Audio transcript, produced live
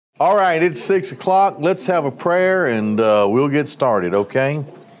All right, it's 6 o'clock. Let's have a prayer and we'll get started, okay?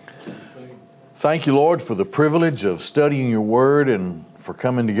 Thank you, Lord, for the privilege of studying your word and for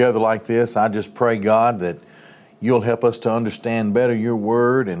coming together like this. I just pray, God, that you'll help us to understand better your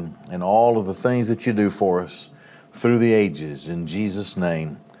word and all of the things that you do for us through the ages. In Jesus'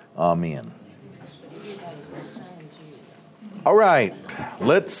 name, amen. All right,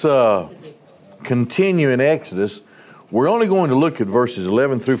 let's continue in Exodus. We're only going to look at verses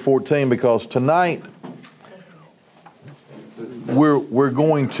 11 through 14 because tonight we're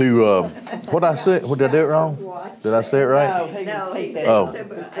going to, what I say? What, did I do it wrong? Did I say it right? No, he said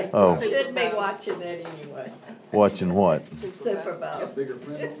should be watching that anyway. Watching what? Super Bowl.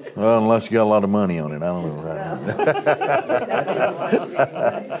 Well, unless you got a lot of money on it, I don't know.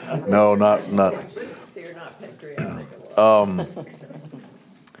 Right? No, not. They're not patriotic.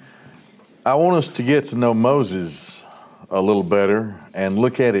 I want us to get to know Moses a little better and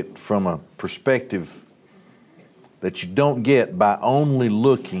look at it from a perspective that you don't get by only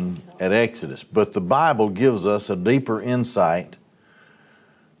looking at Exodus. But the Bible gives us a deeper insight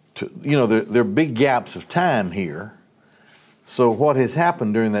to, there are big gaps of time here. So what has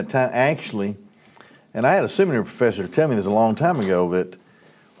happened during that time, actually, and I had a seminary professor tell me this a long time ago, that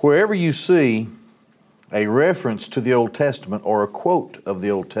wherever you see a reference to the Old Testament or a quote of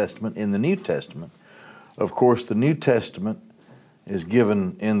the Old Testament in the New Testament, of course, the New Testament is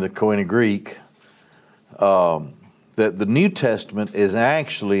given in the Koine Greek, that the New Testament is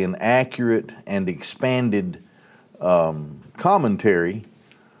actually an accurate and expanded commentary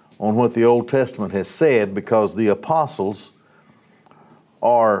on what the Old Testament has said, because the apostles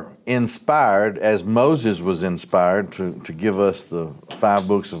are inspired, as Moses was inspired to give us the 5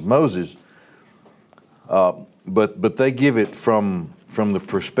 books of Moses, but they give it from the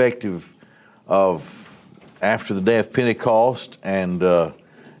perspective of after the day of Pentecost and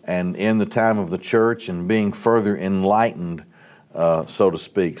in the time of the church and being further enlightened, so to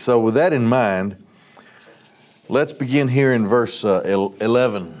speak. So with that in mind, let's begin here in verse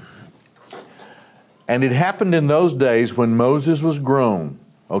 11. And it happened in those days when Moses was grown.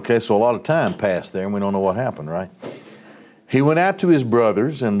 Okay, so a lot of time passed there and we don't know what happened, right? He went out to his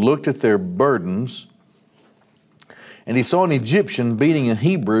brothers and looked at their burdens, and he saw an Egyptian beating a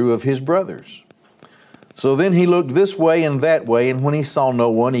Hebrew of his brothers. So then he looked this way and that way, and when he saw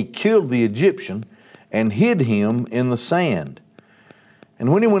no one, he killed the Egyptian and hid him in the sand.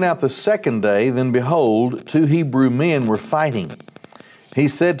 And when he went out the second day, then behold, 2 Hebrew men were fighting. He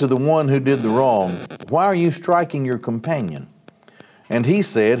said to the one who did the wrong, "Why are you striking your companion?" And he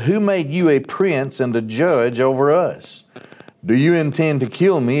said, "Who made you a prince and a judge over us? Do you intend to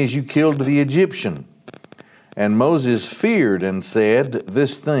kill me as you killed the Egyptian?" And Moses feared and said,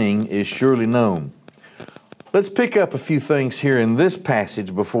 "This thing is surely known." Let's pick up a few things here in this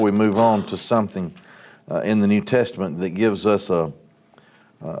passage before we move on to something in the New Testament that gives us a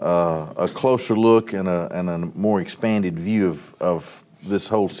closer look and a more expanded view of this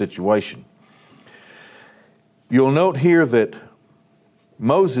whole situation. You'll note here that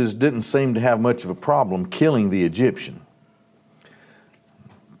Moses didn't seem to have much of a problem killing the Egyptian.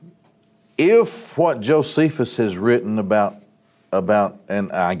 If what Josephus has written about, and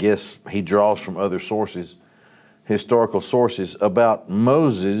I guess he draws from other sources, historical sources, about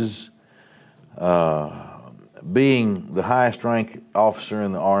Moses being the highest rank officer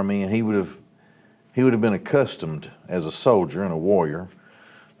in the army, and he would have been accustomed as a soldier and a warrior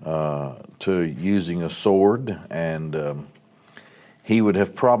to using a sword, and he would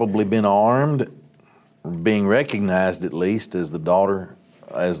have probably been armed, being recognized at least as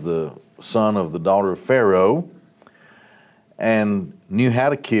the son of the daughter of Pharaoh, and knew how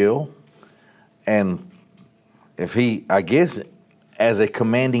to kill. And if he, I guess, as a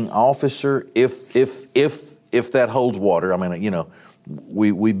commanding officer, if that holds water, I mean,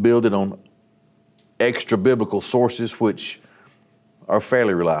 we build it on extra biblical sources which are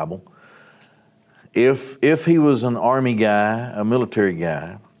fairly reliable. If he was an army guy, a military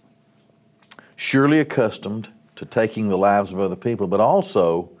guy, surely accustomed to taking the lives of other people, but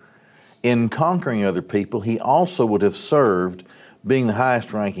also in conquering other people, he also would have served, being the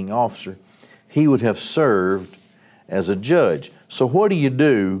highest ranking officer, he would have served as a judge. So what do you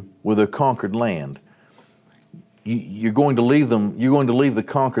do with a conquered land? You're going to leave the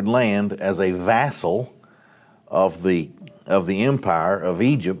conquered land as a vassal of the empire of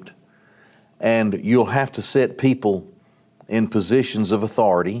Egypt, and you'll have to set people in positions of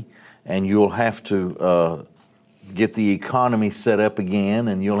authority, and you'll have to get the economy set up again,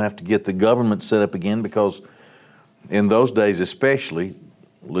 and you'll have to get the government set up again, because in those days especially,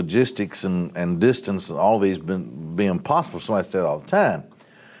 logistics and distance and all these be impossible. Somebody said all the time.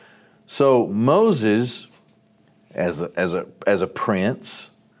 So Moses, as a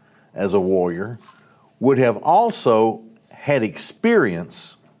prince, as a warrior, would have also had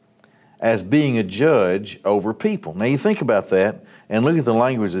experience as being a judge over people. Now you think about that and look at the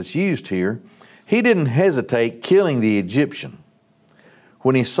language that's used here. He didn't hesitate killing the Egyptian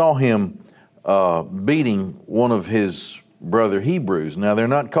when he saw him beating one of his brother Hebrews. Now they're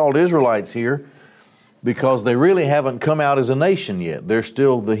not called Israelites here because they really haven't come out as a nation yet. They're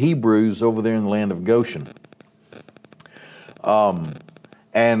still the Hebrews over there in the land of Goshen.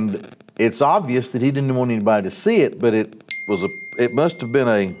 And it's obvious that he didn't want anybody to see it, but it must have been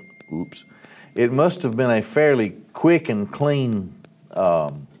a fairly quick and clean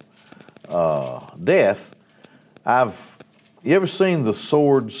death. You ever seen the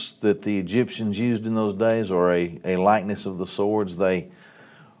swords that the Egyptians used in those days, or a likeness of the swords?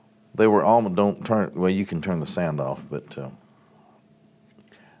 They were almost, don't turn, well, you can turn the sound off, but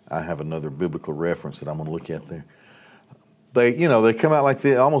I have another biblical reference that I'm going to look at there. They come out like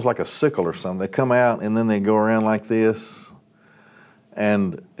this, almost like a sickle or something. They come out and then they go around like this.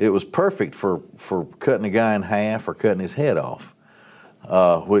 And it was perfect for cutting a guy in half or cutting his head off,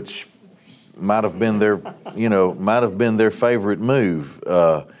 which might have been their favorite move.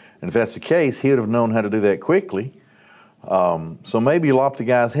 And if that's the case, he would have known how to do that quickly. So maybe he lopped the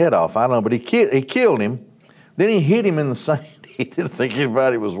guy's head off. I don't know, but he killed him. Then he hit him in the sand. He didn't think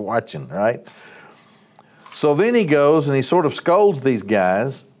anybody was watching, right? So then he goes and he sort of scolds these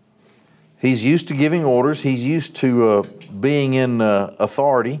guys. He's used to giving orders. He's used to being in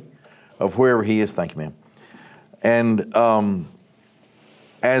authority of wherever he is. Thank you, ma'am. And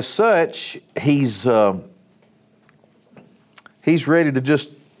as such, he's ready to just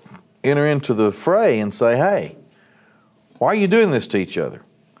enter into the fray and say, hey, why are you doing this to each other?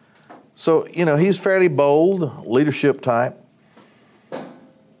 So, he's fairly bold, leadership type.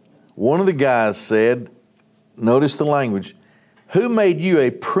 One of the guys said, notice the language, who made you a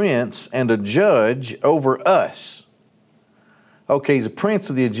prince and a judge over us? Okay, he's a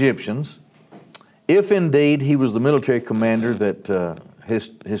prince of the Egyptians. If indeed he was the military commander that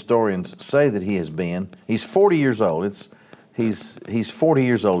historians say that he has been, he's 40 years old. He's 40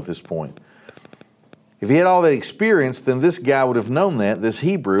 years old at this point. If he had all that experience, then this guy would have known that, this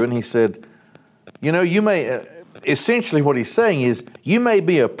Hebrew, and he said, you may, essentially what he's saying is, you may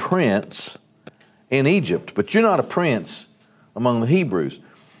be a prince in Egypt, but you're not a prince among the Hebrews.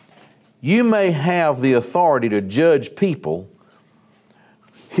 You may have the authority to judge people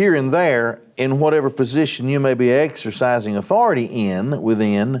here and there in whatever position you may be exercising authority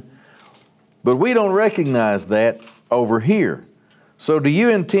within, but we don't recognize that over here. So do you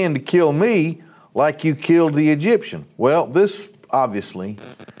intend to kill me like you killed the Egyptian? Well, this obviously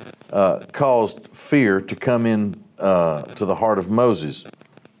caused fear to come in to the heart of Moses.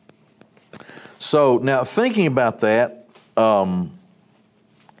 So now thinking about that, let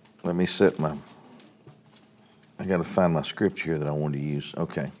me I got to find my scripture here that I want to use.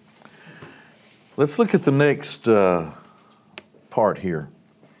 Okay. Let's look at the next part here.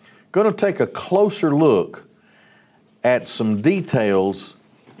 Going to take a closer look at some details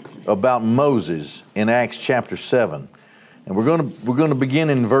about Moses in Acts chapter 7. And we're going to begin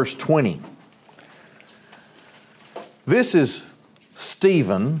in verse 20. This is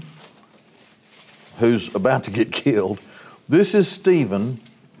Stephen, who's about to get killed. This is Stephen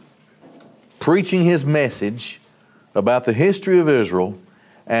preaching his message about the history of Israel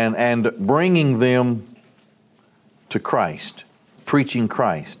and bringing them to Christ, preaching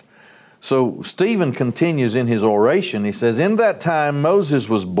Christ. So Stephen continues in his oration. He says, in that time Moses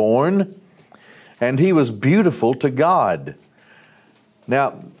was born, and he was beautiful to God.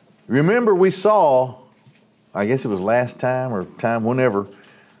 Now, remember we saw, I guess it was last time or time whenever,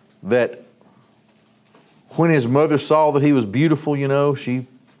 that when his mother saw that he was beautiful, she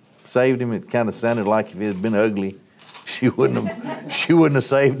saved him. It kind of sounded like if he had been ugly, she wouldn't have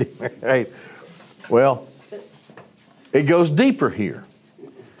saved him. Right? Well, it goes deeper here.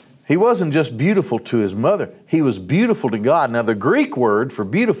 He wasn't just beautiful to his mother. He was beautiful to God. Now, the Greek word for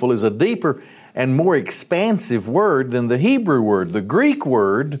beautiful is a deeper and more expansive word than the Hebrew word. The Greek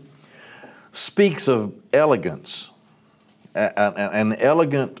word speaks of elegance, an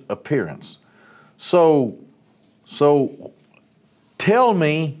elegant appearance. So tell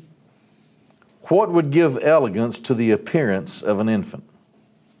me what would give elegance to the appearance of an infant?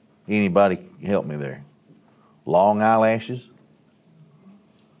 Anybody help me there? Long eyelashes?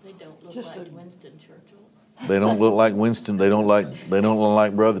 They don't look like Winston Churchill. They don't look like Winston. They don't look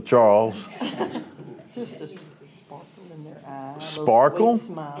like Brother Charles. Just a sparkle in their eyes. Sparkle?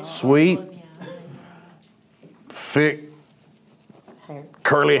 Sweet smile. Sweet, thick, Hair.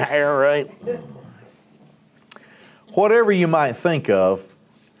 curly hair, right? Whatever you might think of,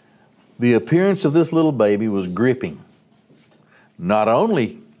 the appearance of this little baby was gripping. Not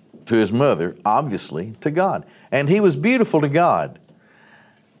only to his mother, obviously, to God. And he was beautiful to God.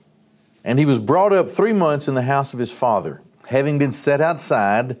 And he was brought up 3 months in the house of his father, having been set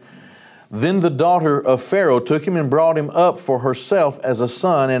outside. Then the daughter of Pharaoh took him and brought him up for herself as a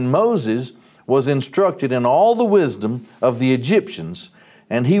son, and Moses was instructed in all the wisdom of the Egyptians,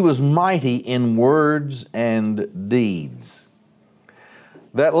 and he was mighty in words and deeds.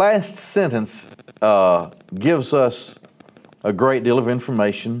 That last sentence gives us a great deal of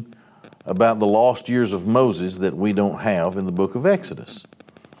information about the lost years of Moses that we don't have in the book of Exodus.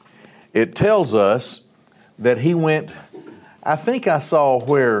 It tells us that he went, I think I saw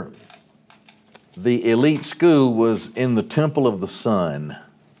where the elite school was in the temple of the sun,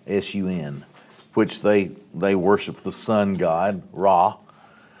 S-U-N, which they worship the sun god, Ra.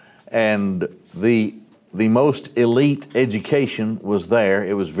 And the most elite education was there.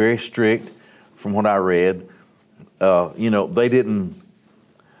 It was very strict from what I read.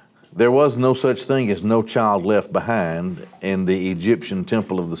 There was no such thing as no child left behind in the Egyptian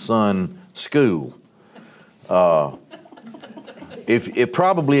temple of the sun school.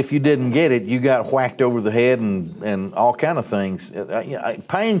 If you didn't get it, you got whacked over the head and all kind of things.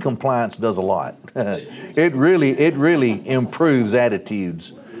 Pain compliance does a lot. It really improves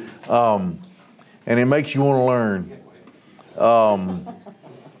attitudes, and it makes you want to learn.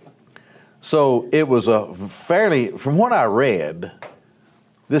 So it was a fairly, from what I read,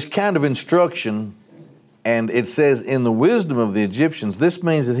 this kind of instruction, and it says in the wisdom of the Egyptians, this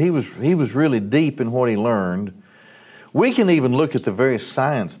means that he was really deep in what he learned. We can even look at the very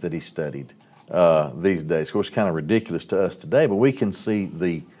science that he studied these days. Of course, it's kind of ridiculous to us today, but we can see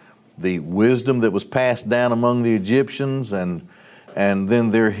the wisdom that was passed down among the Egyptians, and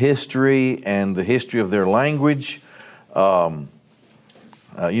then their history and the history of their language. Their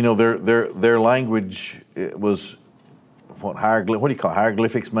language was what do you call it?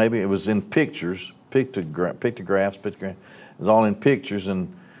 Hieroglyphics? Maybe it was in pictures, pictographs. It was all in pictures,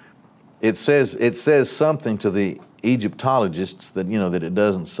 and it says something to the Egyptologists that that it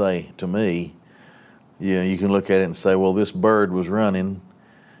doesn't say to me. You can look at it and say, well, this bird was running,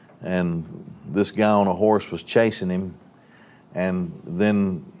 and this guy on a horse was chasing him, and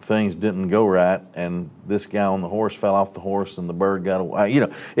then things didn't go right, and this guy on the horse fell off the horse, and the bird got away.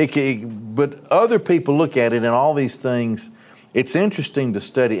 But other people look at it, and all these things. It's interesting to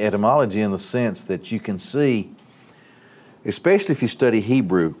study etymology in the sense that you can see, especially if you study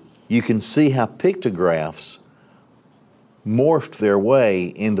Hebrew, you can see how pictographs morphed their way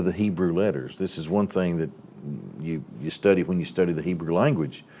into the Hebrew letters. This is one thing that you study when you study the Hebrew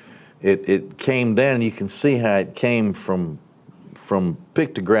language. It came down, you can see how it came from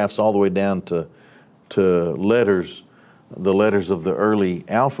pictographs all the way down to letters, the letters of the early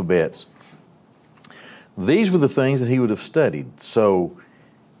alphabets. These were the things that he would have studied. So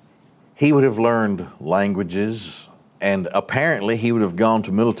he would have learned languages, and apparently he would have gone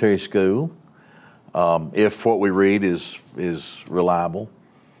to military school, if what we read is reliable.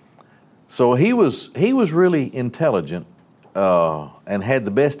 So he was really intelligent and had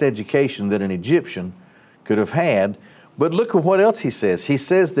the best education that an Egyptian could have had. But look at what else he says. He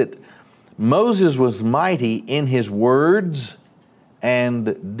says that Moses was mighty in his words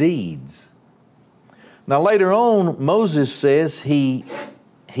and deeds. Now later on, Moses says he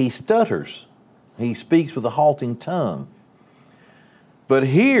stutters. He speaks with a halting tongue. But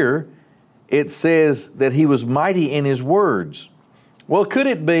here it says that he was mighty in his words. Well, could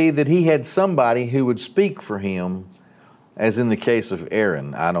it be that he had somebody who would speak for him, as in the case of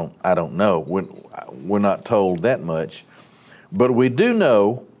Aaron? I don't know. We're not told that much. But we do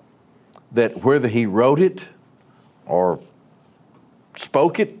know that whether he wrote it or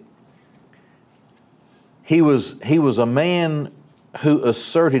spoke it, he was a man who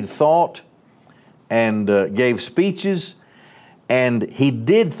asserted thought and gave speeches, and he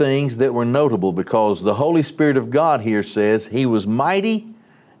did things that were notable because the Holy Spirit of God here says he was mighty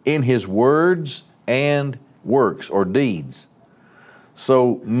in his words and works or deeds.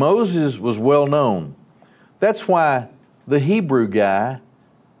 So Moses was well known. That's why the Hebrew guy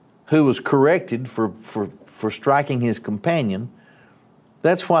who was corrected for striking his companion,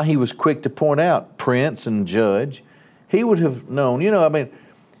 that's why he was quick to point out prince and judge. He would have known,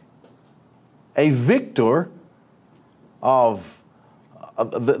 a victor of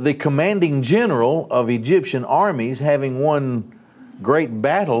the commanding general of Egyptian armies, having won great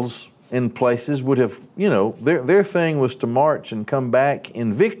battles in places, would have, their thing was to march and come back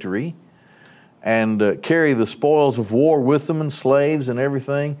in victory. and carry the spoils of war with them and slaves and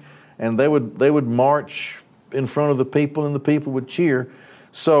everything. And they would march in front of the people, and the people would cheer.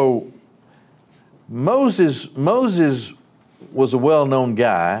 So Moses was a well-known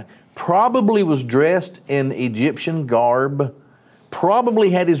guy, probably was dressed in Egyptian garb, probably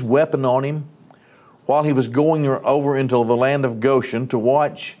had his weapon on him while he was going over into the land of Goshen to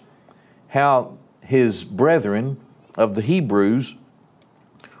watch how his brethren of the Hebrews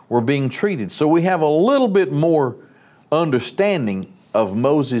were being treated. So we have a little bit more understanding of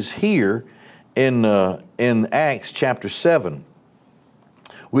Moses here in Acts chapter 7.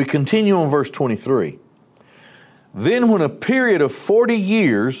 We continue on verse 23. Then when a period of 40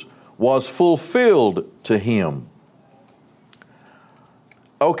 years was fulfilled to him.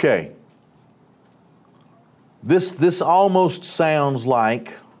 Okay. This almost sounds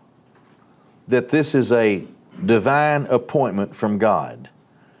like that this is a divine appointment from God.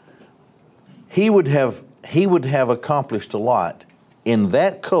 He would have accomplished a lot in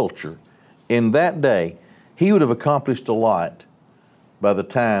that culture, in that day. He would have accomplished a lot by the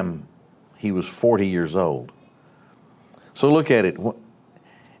time he was 40 years old. So look at it.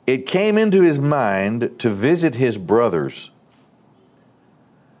 It came into his mind to visit his brothers,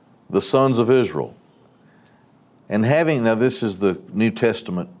 the sons of Israel. And now this is the New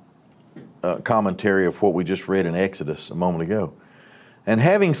Testament commentary of what we just read in Exodus a moment ago. And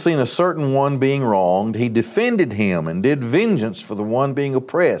having seen a certain one being wronged, he defended him and did vengeance for the one being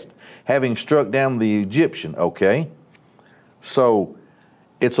oppressed, having struck down the Egyptian. Okay, so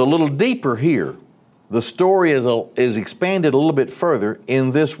it's a little deeper here. The story is expanded a little bit further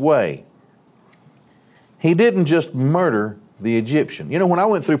in this way. He didn't just murder the Egyptian. You know, when I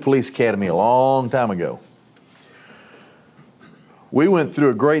went through police academy a long time ago, we went through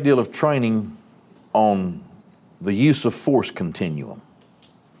a great deal of training on the use of force continuum.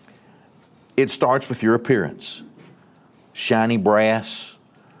 It starts with your appearance, shiny brass,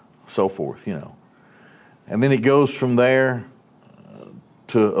 so forth, you know. And then it goes from there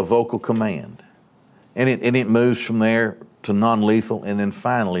to a vocal command. And it moves from there to non-lethal, and then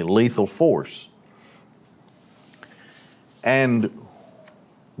finally lethal force. And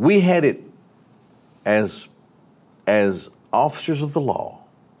we had it as officers of the law.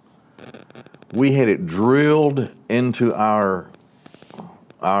 We had it drilled into our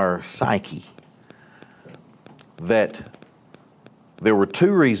psyche that there were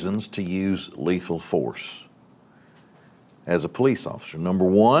two reasons to use lethal force as a police officer. Number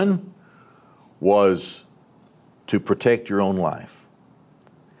one was to protect your own life.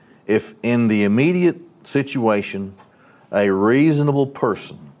 If in the immediate situation a reasonable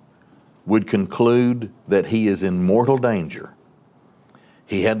person would conclude that he is in mortal danger,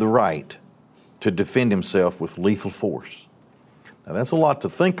 he had the right to defend himself with lethal force. Now that's a lot to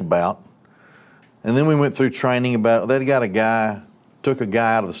think about. And then we went through training about, took a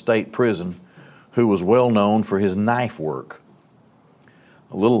guy out of the state prison who was well known for his knife work.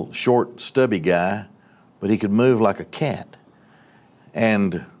 A little short, stubby guy, but he could move like a cat.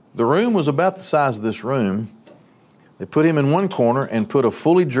 And the room was about the size of this room. They put him in one corner and put a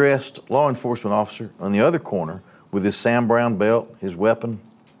fully dressed law enforcement officer on the other corner with his Sam Brown belt, his weapon,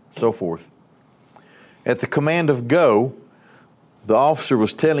 so forth. At the command of go, the officer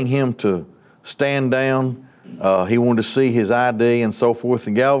was telling him to stand down. He wanted to see his ID and so forth.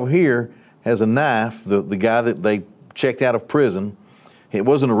 The guy over here has a knife, the guy that they checked out of prison. It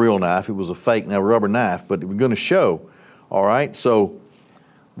wasn't a real knife, it was a fake rubber knife, but it was going to show. All right, so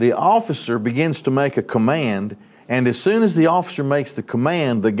the officer begins to make a command, and as soon as the officer makes the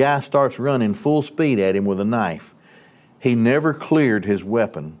command, the guy starts running full speed at him with a knife. He never cleared his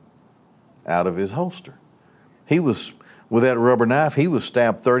weapon out of his holster. He was, with that rubber knife, he was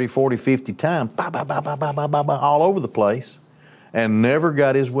stabbed 30, 40, 50 times, all over the place, and never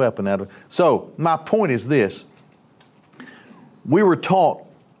got his weapon out of it. So my point is this. We were taught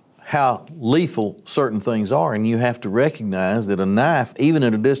how lethal certain things are, and you have to recognize that a knife, even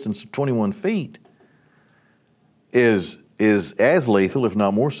at a distance of 21 feet, is as lethal, if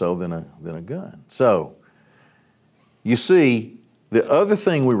not more so, than a gun. So, you see, the other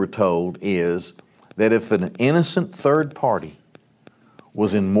thing we were told is that if an innocent third party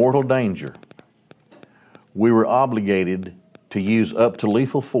was in mortal danger, we were obligated to use up to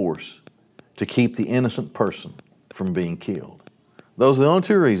lethal force to keep the innocent person from being killed. Those are the only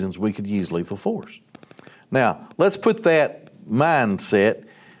two reasons we could use lethal force. Now, let's put that mindset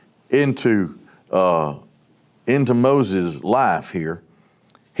into Moses' life here.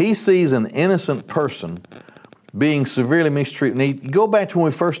 He sees an innocent person being severely mistreated. And go back to when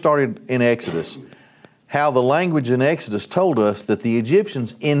we first started in Exodus, how the language in Exodus told us that the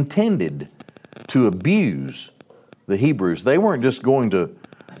Egyptians intended to abuse the Hebrews. They weren't just going to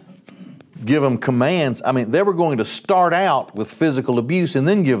give them commands. I mean, they were going to start out with physical abuse and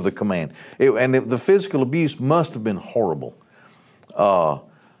then give the command. The physical abuse must have been horrible.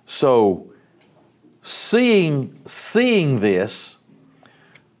 So seeing this,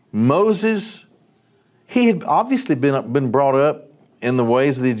 Moses, he had obviously been brought up in the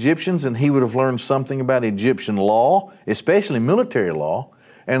ways of the Egyptians, and he would have learned something about Egyptian law, especially military law,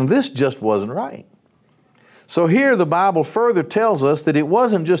 and this just wasn't right. So here the Bible further tells us that it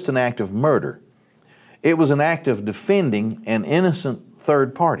wasn't just an act of murder. It was an act of defending an innocent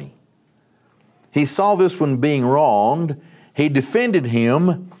third party. He saw this one being wronged. He defended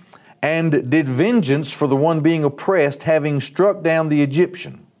him and did vengeance for the one being oppressed, having struck down the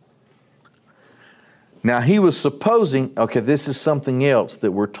Egyptian. Now he was supposing, okay, this is something else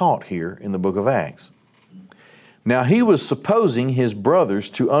that we're taught here in the book of Acts. Now he was supposing his brothers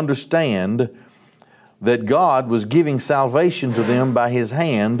to understand that God was giving salvation to them by His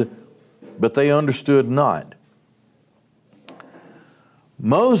hand, but they understood not.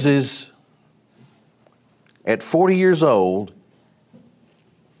 Moses, at 40 years old,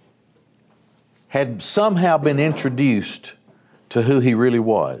 had somehow been introduced to who he really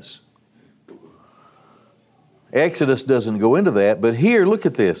was. Exodus doesn't go into that, but here, look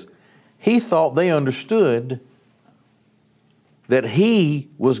at this. He thought they understood that he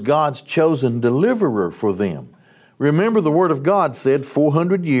was God's chosen deliverer for them. Remember, the Word of God said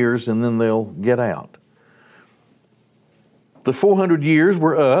 400 years and then they'll get out. The 400 years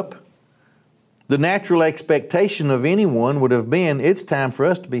were up. The natural expectation of anyone would have been, it's time for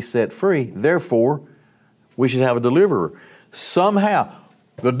us to be set free. Therefore, we should have a deliverer. Somehow,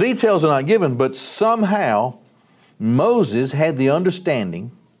 the details are not given, but somehow Moses had the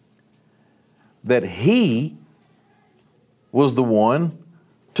understanding that he was the one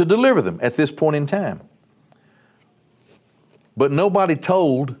to deliver them at this point in time. But nobody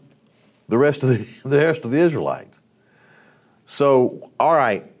told the rest of the Israelites. So, all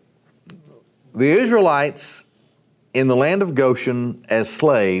right, the Israelites in the land of Goshen as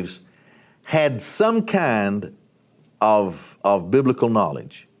slaves had some kind of biblical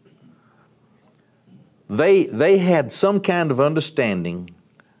knowledge. They had some kind of understanding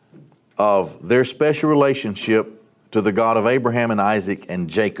of their special relationship to the God of Abraham and Isaac and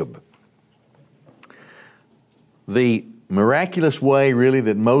Jacob. The miraculous way, really,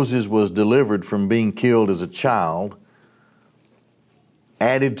 that Moses was delivered from being killed as a child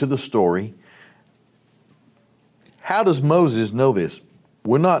added to the story. How does Moses know this?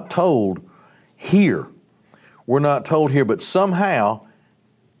 We're not told here. We're not told here, but somehow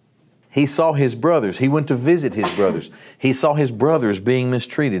he saw his brothers. He went to visit his brothers. He saw his brothers being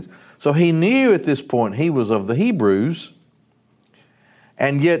mistreated. So he knew at this point he was of the Hebrews,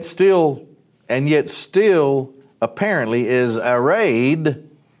 and yet still apparently is arrayed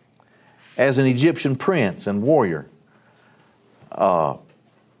as an Egyptian prince and warrior. And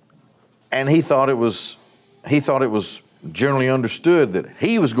he thought it was generally understood that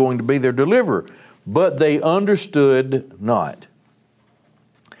he was going to be their deliverer, but they understood not.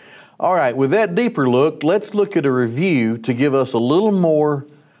 All right, with that deeper look, let's look at a review to give us a little more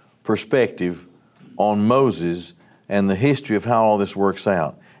perspective on Moses and the history of how all this works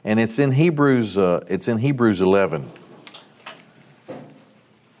out. And it's in Hebrews 11.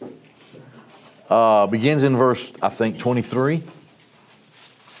 Begins in verse, I think, 23.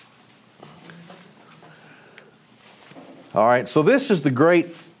 All right, so this is the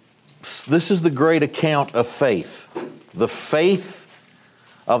great account of faith. The faith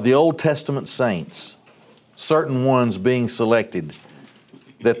of the Old Testament saints, certain ones being selected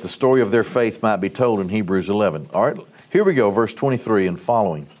that the story of their faith might be told in Hebrews 11. All right, here we go, verse 23 and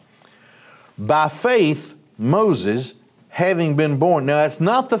following. By faith, Moses, having been born. Now, it's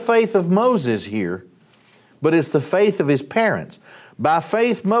not the faith of Moses here, but it's the faith of his parents. By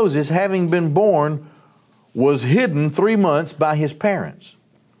faith, Moses, having been born, was hidden 3 months by his parents.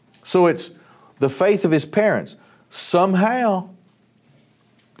 So it's the faith of his parents. Somehow,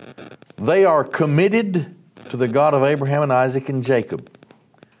 they are committed to the God of Abraham and Isaac and Jacob.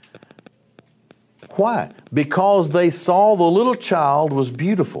 Why? Because they saw the little child was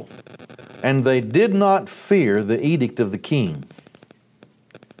beautiful, and they did not fear the edict of the king.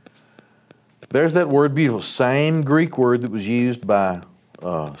 There's that word beautiful, same Greek word that was used by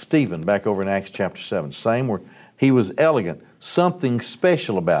Stephen back over in Acts chapter 7. Same word. He was elegant, something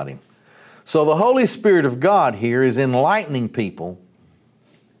special about him. So the Holy Spirit of God here is enlightening people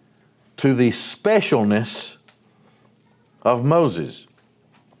to the specialness of Moses.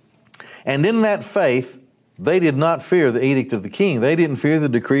 And in that faith, they did not fear the edict of the king. They didn't fear the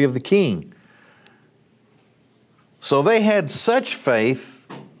decree of the king. So they had such faith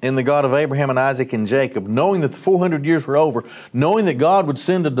in the God of Abraham and Isaac and Jacob, knowing that the 400 years were over, knowing that God would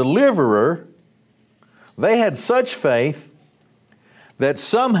send a deliverer. They had such faith that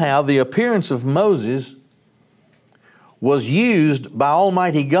somehow the appearance of Moses was used by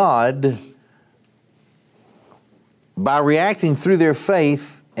Almighty God by reacting through their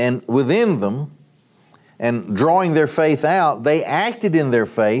faith and within them and drawing their faith out. They acted in their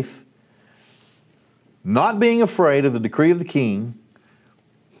faith, not being afraid of the decree of the king,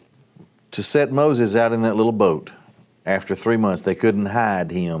 to set Moses out in that little boat. After 3 months, they couldn't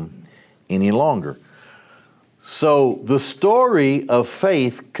hide him any longer. So the story of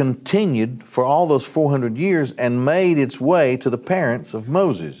faith continued for all those 400 years and made its way to the parents of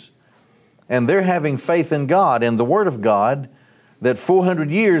Moses. And they're having faith in God and the Word of God that 400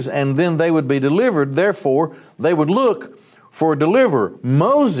 years and then they would be delivered. Therefore, they would look for a deliverer.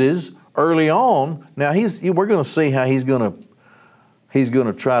 Moses, early on, now we're going to see how he's going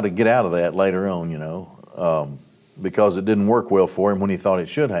to try to get out of that later on, because it didn't work well for him when he thought it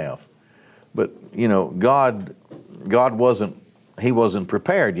should have. But, God wasn't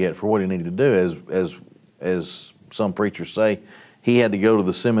prepared yet for what he needed to do. As some preachers say, he had to go to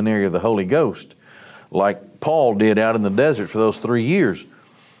the seminary of the Holy Ghost, like Paul did out in the desert for those 3 years.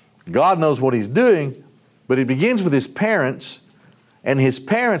 God knows what he's doing, but it begins with his parents, and his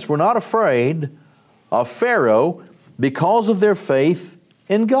parents were not afraid of Pharaoh because of their faith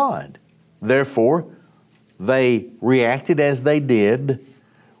in God. Therefore, they reacted as they did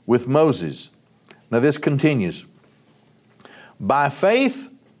with Moses. Now this continues. By faith,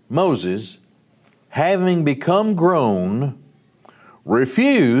 Moses, having become grown,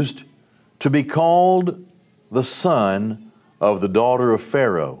 refused to be called the son of the daughter of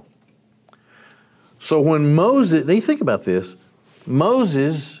Pharaoh. So when Moses, now you think about this,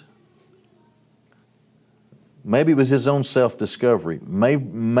 Moses, maybe it was his own self-discovery,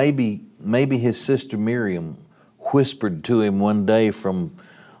 maybe his sister Miriam whispered to him one day from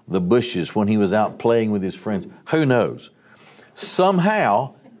the bushes when he was out playing with his friends. Who knows?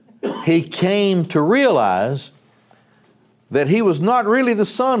 Somehow he came to realize that he was not really the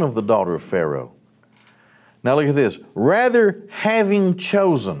son of the daughter of Pharaoh. Now look at this. Rather, having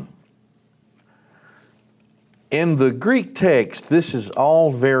chosen. In the Greek text, this is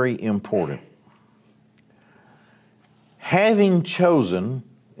all very important. Having chosen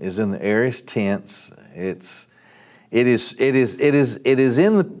is in the aorist tense. It is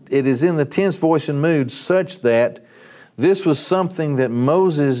in the tense voice and mood such that this was something that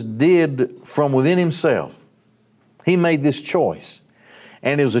Moses did from within himself. He made this choice.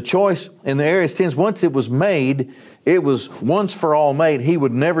 And it was a choice in the aorist tense. Once it was made, it was once for all made. He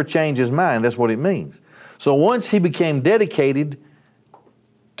would never change his mind. That's what it means. So once he became dedicated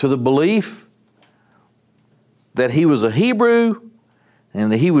to the belief that he was a Hebrew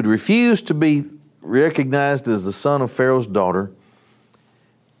and that he would refuse to be recognized as the son of Pharaoh's daughter,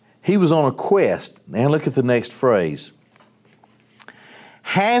 he was on a quest. Now look at the next phrase.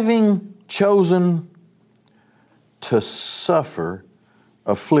 Having chosen to suffer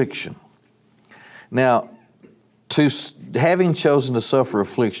affliction. Now, having chosen to suffer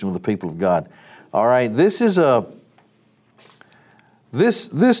affliction with the people of God. All right, this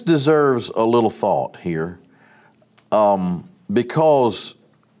deserves a little thought here, because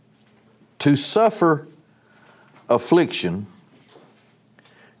to suffer affliction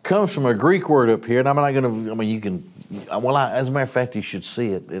comes from a Greek word up here, and I'm not going to. I mean, you can. Well, as a matter of fact, you should see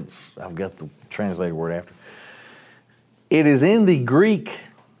it. I've got the translated word after. It is in the Greek.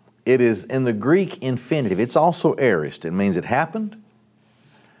 It is in the Greek infinitive. It's also aorist. It means it happened,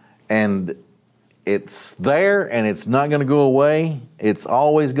 and it's there, and it's not going to go away. It's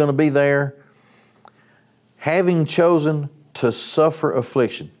always going to be there. Having chosen to suffer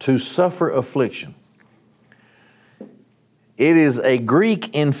affliction. To suffer affliction. It is a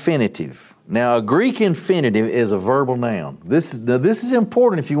Greek infinitive. Now, a Greek infinitive is a verbal noun. This is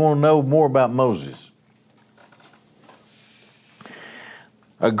important if you want to know more about Moses.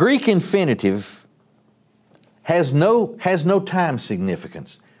 A Greek infinitive has no time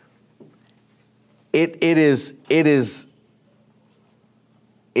significance. It is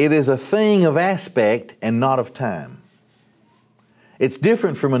a thing of aspect and not of time. It's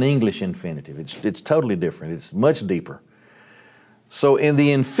different from an English infinitive. It's totally different. It's much deeper. So in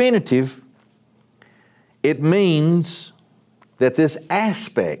the infinitive, it means that this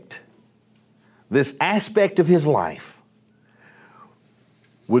aspect of his life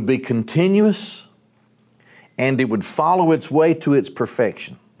would be continuous and it would follow its way to its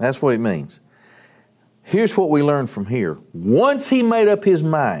perfection. That's what it means. Here's what we learn from here. Once he made up his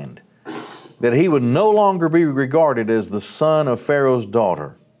mind that he would no longer be regarded as the son of Pharaoh's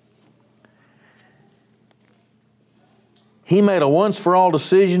daughter. He made a once-for-all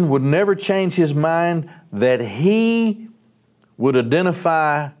decision, would never change his mind, that he would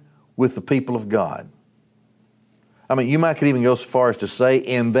identify with the people of God. I mean, you might could even go so far as to say,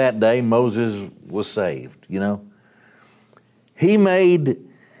 in that day, Moses was saved, you know. He made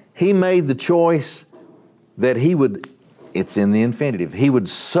the choice that he would, it's in the infinitive, he would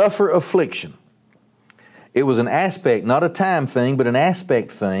suffer affliction. It was an aspect, not a time thing, but an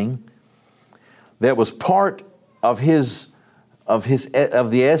aspect thing that was part of the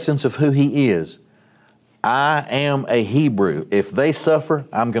essence of who he is. I am a Hebrew. If they suffer,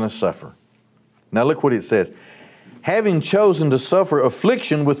 I'm going to suffer. Now look what it says. Having chosen to suffer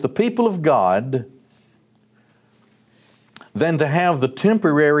affliction with the people of God, than to have the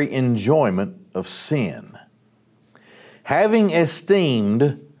temporary enjoyment of sin. Having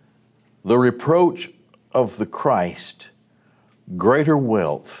esteemed the reproach of the Christ greater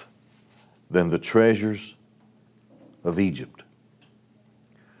wealth than the treasures of Egypt.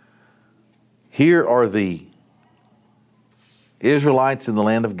 Here are the Israelites in the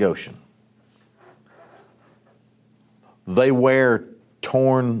land of Goshen. They wear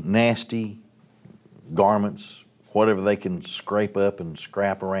torn, nasty garments, whatever they can scrape up and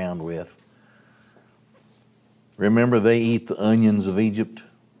scrap around with. Remember, they eat the onions of Egypt.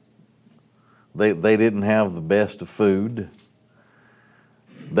 They didn't have the best of food.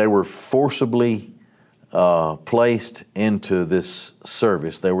 They were forcibly placed into this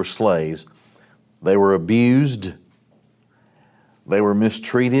service. They were slaves. They were abused. They were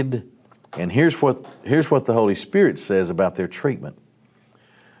mistreated. And here's what the Holy Spirit says about their treatment.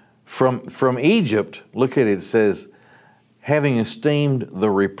 From Egypt, look at it, it says, having esteemed the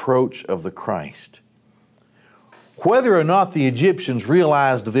reproach of the Christ. Whether or not the Egyptians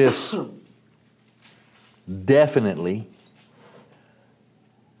realized this definitely,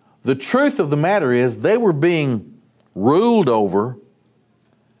 the truth of the matter is they were being ruled over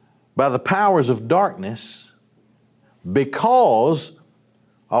by the powers of darkness because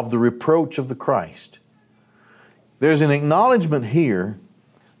of the reproach of the Christ. There's an acknowledgement here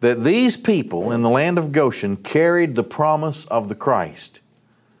that these people in the land of Goshen carried the promise of the Christ.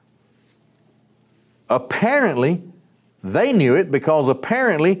 Apparently, they knew it because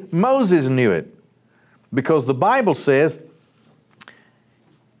apparently Moses knew it. Because the Bible says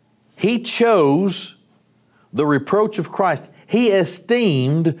he chose the reproach of Christ. He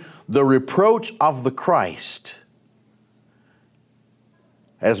esteemed the reproach of the Christ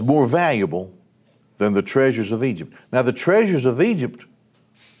as more valuable than the treasures of Egypt. Now, the treasures of Egypt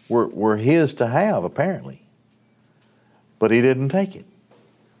were his to have, apparently. But he didn't take it.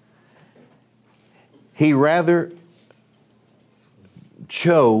 He rather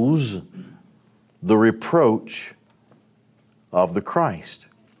chose the reproach of the Christ.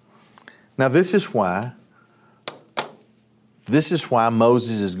 Now, this is why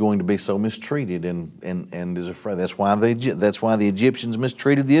Moses is going to be so mistreated and is afraid. That's why the Egyptians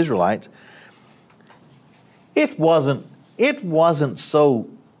mistreated the Israelites. It wasn't so.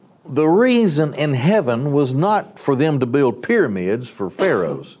 The reason in heaven was not for them to build pyramids for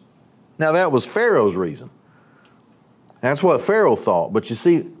pharaohs. Now, that was Pharaoh's reason. That's what Pharaoh thought. But you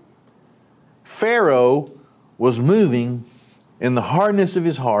see, Pharaoh was moving in the hardness of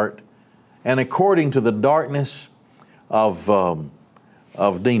his heart and according to the darkness of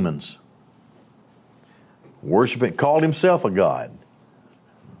demons. Worshiping, called himself a god,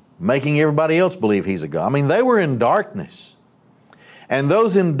 making everybody else believe he's a god. I mean, they were in darkness. And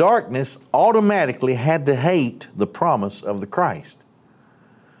those in darkness automatically had to hate the promise of the Christ.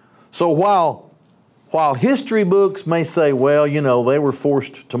 So while history books may say, well, you know, they were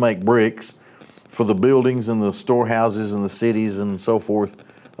forced to make bricks for the buildings and the storehouses and the cities and so forth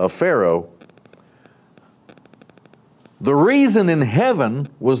of Pharaoh, the reason in heaven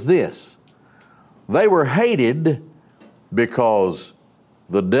was this. They were hated because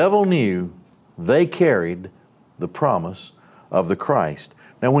the devil knew they carried the promise of the Christ.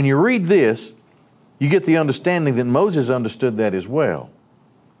 Now, when you read this, you get the understanding that Moses understood that as well.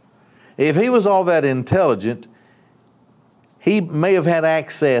 If he was all that intelligent, he may have had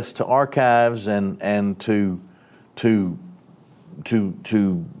access to archives and to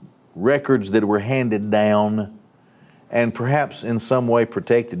records that were handed down and perhaps in some way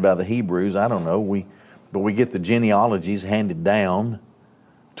protected by the Hebrews. I don't know. But we get the genealogies handed down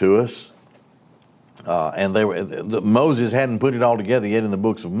to us. And Moses hadn't put it all together yet in the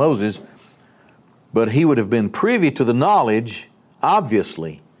books of Moses, but he would have been privy to the knowledge,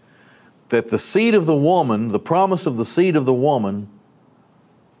 obviously, that the seed of the woman, the promise of the seed of the woman,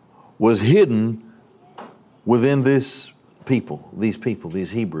 was hidden within this people,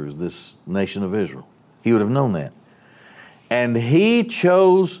 these Hebrews, this nation of Israel. He would have known that. And he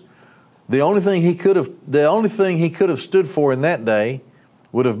chose the only thing he could have stood for in that day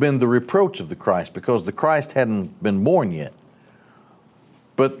would have been the reproach of the Christ, because the Christ hadn't been born yet.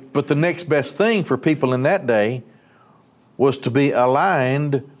 But the next best thing for people in that day was to be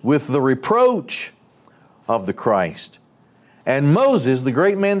aligned with the reproach of the Christ. And Moses, the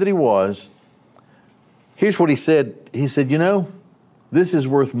great man that he was, here's what he said. He said, this is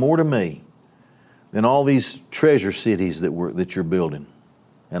worth more to me than all these treasure cities that you're building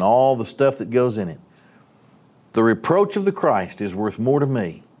and all the stuff that goes in it. The reproach of the Christ is worth more to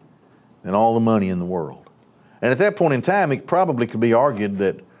me than all the money in the world. And at that point in time, it probably could be argued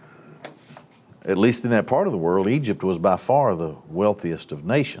that, at least in that part of the world, Egypt was by far the wealthiest of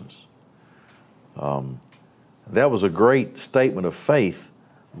nations. That was a great statement of faith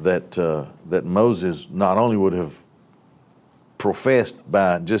that Moses not only would have professed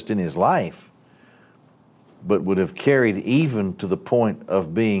by just in his life, but would have carried even to the point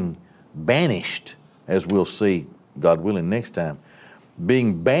of being banished, as we'll see, God willing, next time,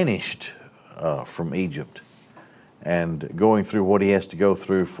 being banished from Egypt and going through what he has to go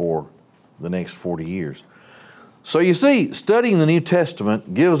through for the next 40 years. So you see, studying the New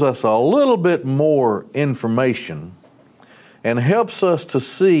Testament gives us a little bit more information and helps us to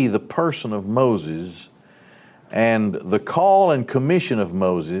see the person of Moses and the call and commission of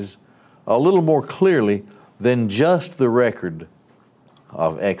Moses a little more clearly than just the record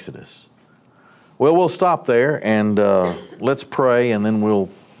of Exodus. Well, we'll stop there and let's pray, and then we'll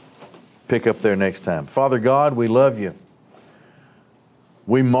pick up there next time. Father God, we love you.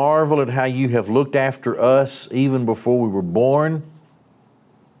 We marvel at how you have looked after us even before we were born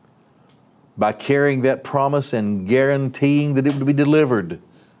by carrying that promise and guaranteeing that it would be delivered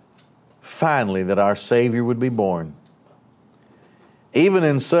finally, that our Savior would be born. Even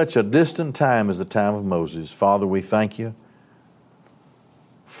in such a distant time as the time of Moses, Father, we thank you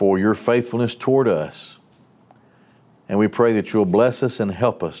for your faithfulness toward us. And we pray that you'll bless us and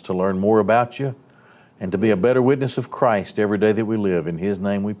help us to learn more about you and to be a better witness of Christ every day that we live. In His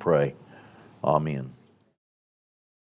name we pray. Amen.